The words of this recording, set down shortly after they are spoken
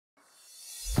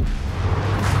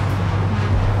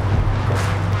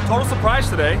total surprise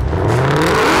today.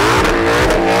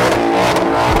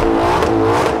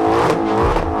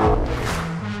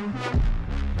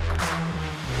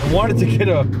 I wanted to get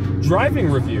a driving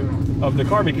review of the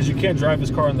car because you can't drive this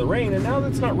car in the rain, and now that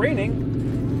it's not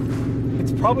raining,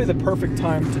 it's probably the perfect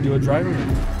time to do a driving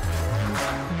review.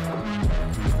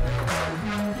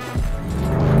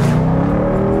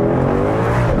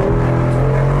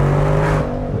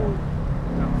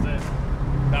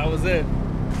 That was it.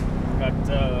 Got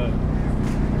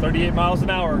 38 miles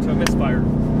an hour to a misfire.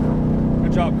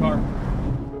 Good job, car.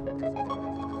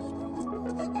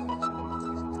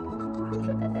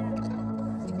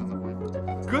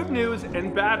 Good news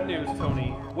and bad news, Tony.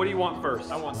 What do you want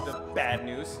first? I want the bad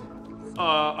news.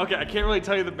 Okay, I can't really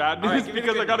tell you the bad news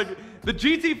because I gotta. The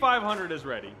GT500 is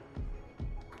ready.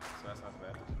 So that's not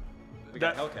bad. We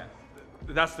got Hellcat.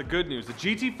 That's the good news. The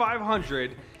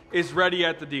GT500 is ready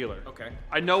at the dealer. Okay.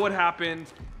 I know what happened.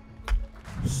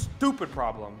 Stupid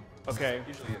problem. Okay.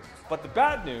 Usually is. But the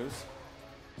bad news.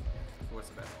 What's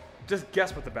the bad? Just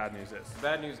guess what the bad news is. The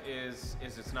bad news is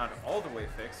it's not all the way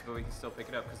fixed, but we can still pick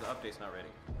it up because the update's not ready.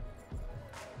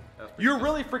 You're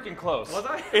really freaking close. Was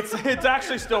I? It's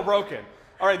actually still broken.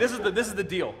 All right, this is the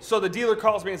deal. So the dealer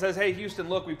calls me and says, "Hey, Houston,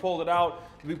 look, we pulled it out.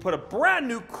 We put a brand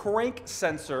new crank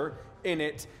sensor in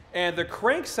it, and the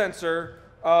crank sensor,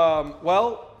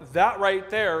 well, that right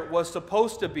there was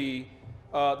supposed to be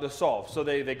the solve. So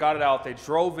they got it out. They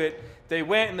drove it. They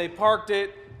went and they parked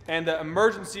it." And the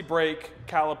emergency brake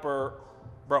caliper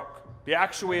broke. The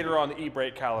actuator on the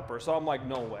e-brake caliper. So I'm like,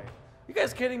 no way. You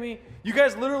guys kidding me? You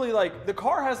guys literally, like, the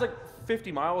car has like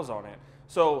 50 miles on it.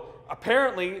 So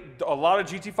apparently a lot of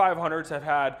GT500s have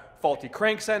had faulty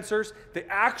crank sensors. They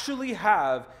actually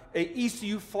have a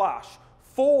ECU flash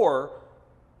for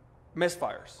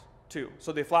misfires too.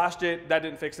 So they flashed it, that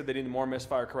didn't fix it. They needed more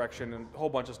misfire correction and a whole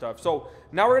bunch of stuff. So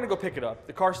now we're gonna go pick it up.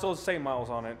 The car still has the same miles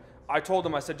on it. I told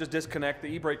him, I said, just disconnect the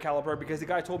e-brake caliper because the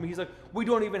guy told me, he's like, we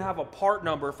don't even have a part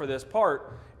number for this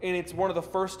part. And it's one of the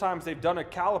first times they've done a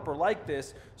caliper like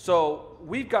this. So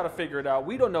we've got to figure it out.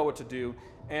 We don't know what to do.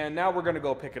 And now we're going to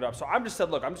go pick it up. So I'm just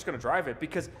said, look, I'm just going to drive it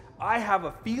because I have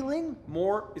a feeling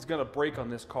more is going to break on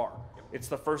this car. It's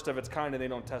the first of its kind and they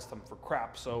don't test them for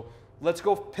crap. So let's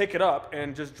go pick it up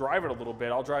and just drive it a little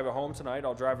bit. I'll drive it home tonight.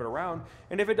 I'll drive it around.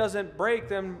 And if it doesn't break,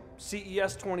 then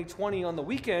CES 2020 on the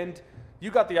weekend, you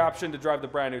got the option to drive the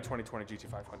brand new 2020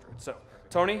 GT500. So,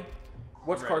 Tony,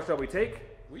 what car shall we take?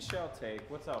 We shall take,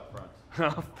 what's out front?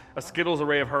 A Skittles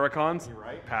array of Huracans. You're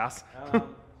right. Pass.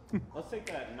 Let's take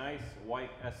that nice white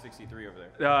S63 over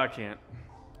there. I can't.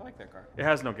 I like that car. It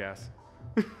has no gas.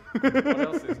 What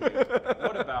else is good?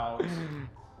 What about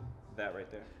that right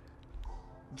there?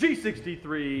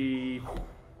 G63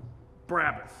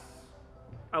 Brabus.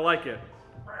 I like it.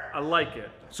 I like it.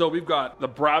 So we've got the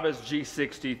Brabus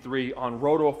G63 on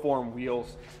rotoform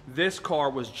wheels. This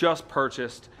car was just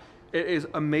purchased. It is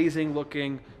amazing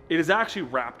looking. It is actually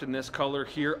wrapped in this color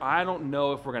here. I don't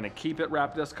know if we're gonna keep it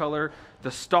wrapped this color.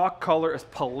 The stock color is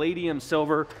palladium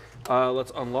silver.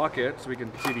 Let's unlock it so we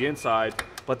can see the inside.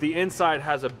 But the inside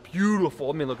has a beautiful,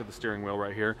 let me look at the steering wheel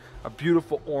right here. A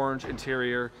beautiful orange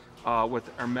interior with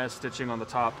Hermes stitching on the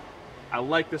top. I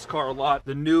like this car a lot.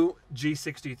 The new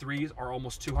G63s are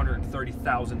almost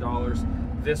 $230,000.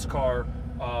 This car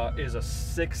is a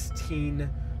 16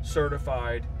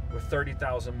 certified with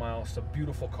 30,000 miles. It's a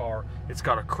beautiful car. It's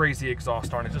got a crazy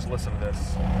exhaust on it. Just listen to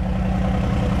this.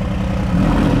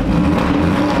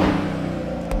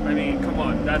 I mean, come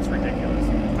on, that's ridiculous.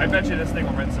 I bet you this thing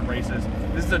will run some races.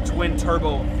 This is a twin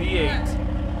turbo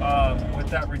V8 with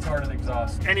that retarded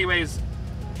exhaust. Anyways,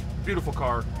 beautiful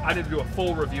car. I need to do a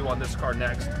full review on this car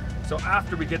next. So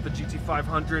after we get the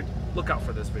GT500, look out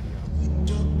for this video.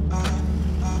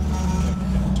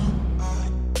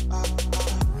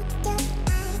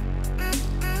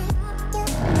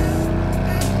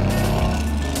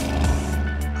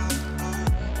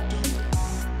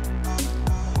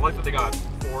 I like that they got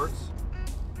Fords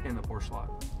in the Porsche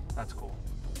lot. That's cool.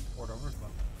 Ford Overflow.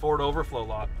 Ford Overflow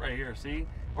lot right here, see?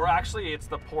 Or actually it's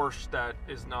the Porsche that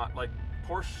is not like,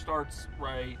 Porsche starts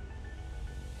right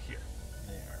here.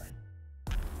 There.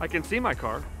 I can see my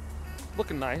car.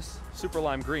 Looking nice, super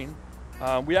lime green.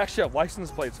 We actually have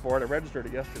license plates for it. I registered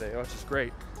it yesterday, which is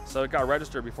great. So it got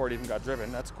registered before it even got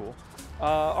driven. That's cool.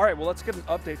 All right, well, let's get an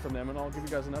update from them and I'll give you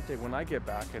guys an update when I get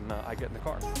back and I get in the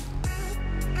car.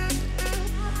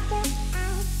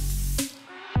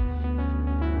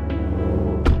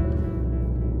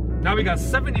 Now we got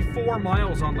 74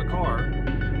 miles on the car,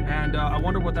 and I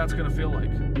wonder what that's gonna feel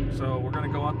like. So we're gonna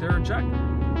go out there and check.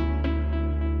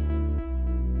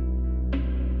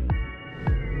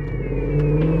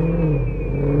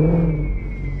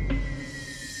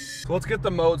 So let's get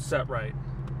the mode set right.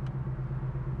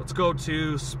 Let's go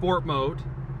to sport mode.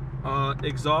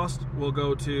 Exhaust, we'll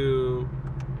go to,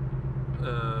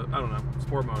 I don't know,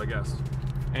 sport mode, I guess.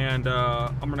 And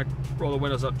I'm gonna roll the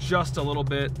windows up just a little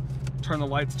bit, turn the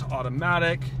lights to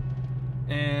automatic,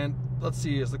 and let's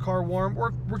see, is the car warm?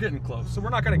 We're getting close, so we're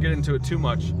not gonna get into it too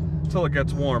much until it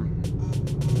gets warm.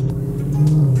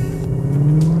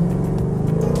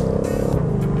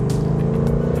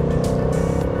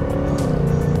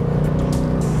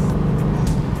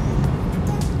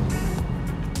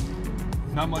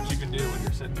 Not much you can do when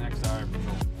you're sitting next to Highway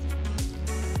Patrol.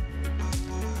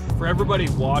 For everybody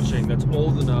watching that's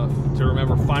old enough to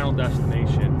remember Final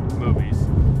Destination movies,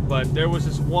 but there was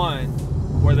this one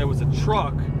where there was a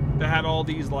truck that had all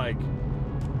these like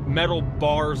metal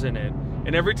bars in it,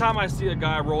 and every time I see a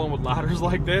guy rolling with ladders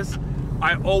like this,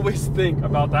 I always think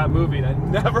about that movie, and I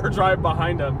never drive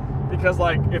behind him because,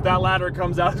 like, if that ladder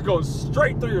comes out, it's going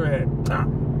straight through your head.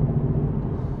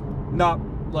 Not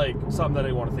like something that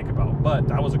I want to think about, but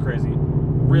that was a crazy,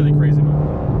 really crazy movie.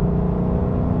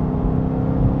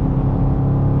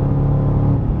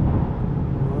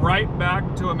 Right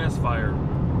back to a misfire.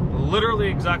 Literally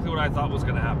exactly what I thought was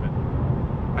going to happen.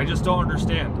 I just don't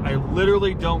understand. I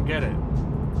literally don't get it.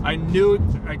 I knew it.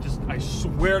 I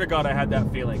swear to God I had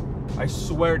that feeling. I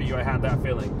swear to you I had that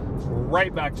feeling.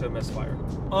 Right back to a misfire.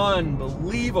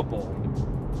 Unbelievable.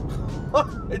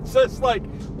 It's just like,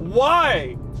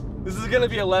 why? This is gonna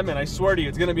be a lemon, I swear to you,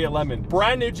 it's gonna be a lemon.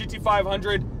 Brand new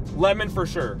GT500, lemon for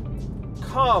sure.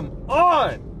 Come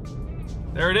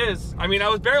on! There it is. I mean, I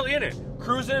was barely in it.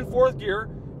 Cruising in 4th gear.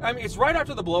 I mean, it's right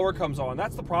after the blower comes on.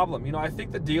 That's the problem. You know, I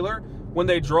think the dealer, when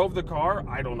they drove the car,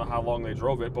 I don't know how long they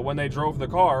drove it, but when they drove the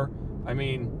car, I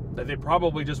mean, they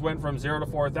probably just went from 0 to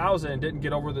 4,000 and didn't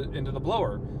get over into the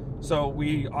blower. So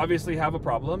we obviously have a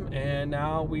problem, and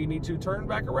now we need to turn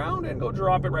back around and go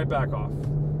drop it right back off.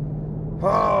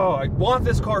 Oh, I want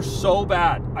this car so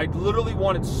bad. I literally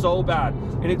want it so bad.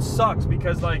 And it sucks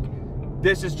because, like,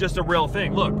 this is just a real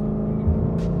thing. Look.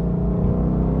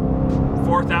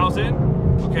 4,000.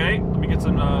 Okay, let me get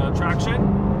some traction.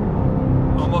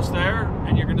 Almost there,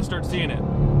 and you're going to start seeing it.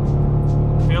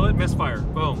 Feel it? Misfire.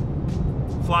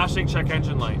 Boom. Flashing check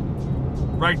engine light.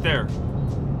 Right there.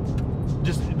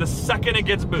 Just the second it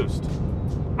gets boost.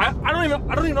 I don't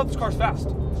even know if this car's fast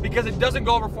because it doesn't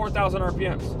go over 4,000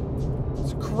 RPMs.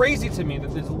 It's crazy to me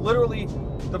that it's literally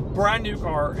the brand new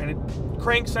car, and it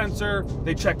crank sensor,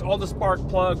 they checked all the spark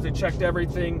plugs, they checked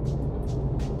everything.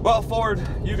 Well, Ford,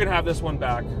 you can have this one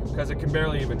back because it can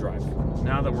barely even drive.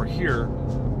 Now that we're here,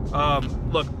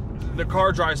 look, the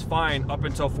car drives fine up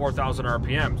until 4,000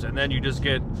 RPMs, and then you just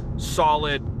get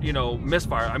solid, you know,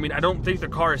 misfire. I mean, I don't think the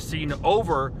car is seen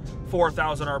over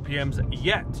 4,000 RPMs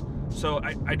yet. So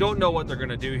I don't know what they're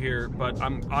gonna do here, but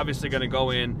I'm obviously gonna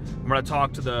go in. I'm gonna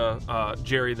talk to the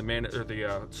Jerry,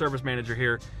 the service manager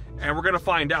here, and we're gonna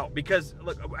find out, because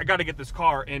look, I gotta get this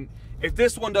car, and if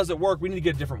this one doesn't work, we need to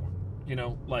get a different one. You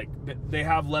know, like, they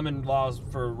have lemon laws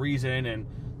for a reason, and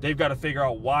they've got to figure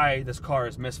out why this car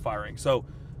is misfiring. So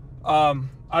I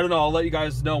don't know, I'll let you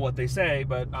guys know what they say,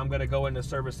 but I'm gonna go in the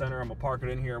service center, I'm gonna park it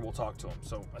in here, and we'll talk to them.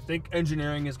 So I think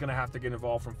engineering is gonna have to get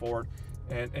involved from Ford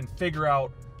and figure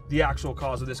out the actual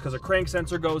cause of this, because a crank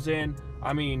sensor goes in.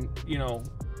 I mean, you know,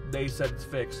 they said it's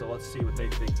fixed, so let's see what they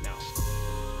think now.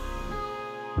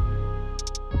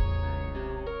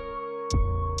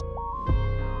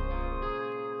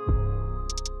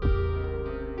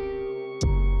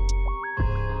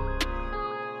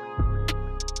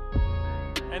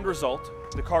 End result,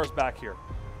 the car's back here.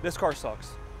 This car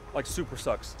sucks, like super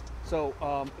sucks. So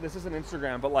this isn't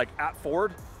Instagram, but like at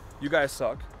Ford, you guys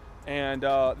suck. And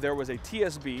there was a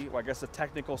TSB, well, I guess a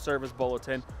technical service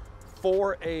bulletin,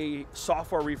 for a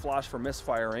software reflash for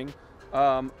misfiring.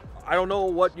 I don't know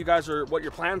what you guys are, what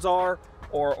your plans are,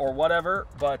 or whatever,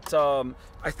 but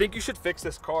I think you should fix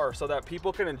this car so that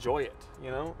people can enjoy it.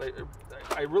 You know,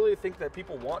 I really think that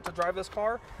people want to drive this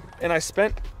car, and I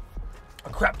spent a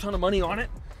crap ton of money on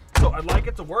it, so I'd like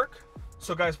it to work.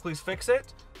 So guys, please fix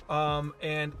it.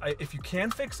 If you can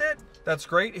fix it, that's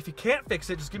great. If you can't fix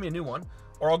it, just give me a new one,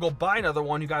 or I'll go buy another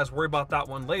one. You guys worry about that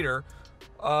one later.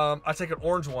 I take an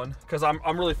orange one because I'm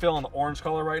really feeling the orange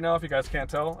color right now. If you guys can't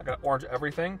tell, I got orange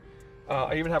everything.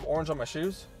 I even have orange on my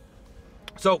shoes.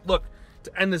 So look,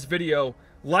 to end this video,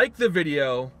 like the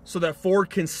video so that Ford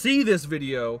can see this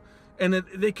video and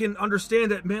that they can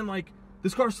understand that, man, like,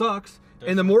 this car sucks.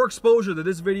 And the more exposure that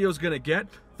this video is gonna get,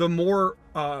 the more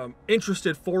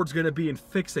interested Ford's gonna be in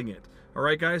fixing it. All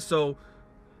right, guys, so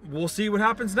we'll see what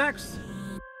happens next.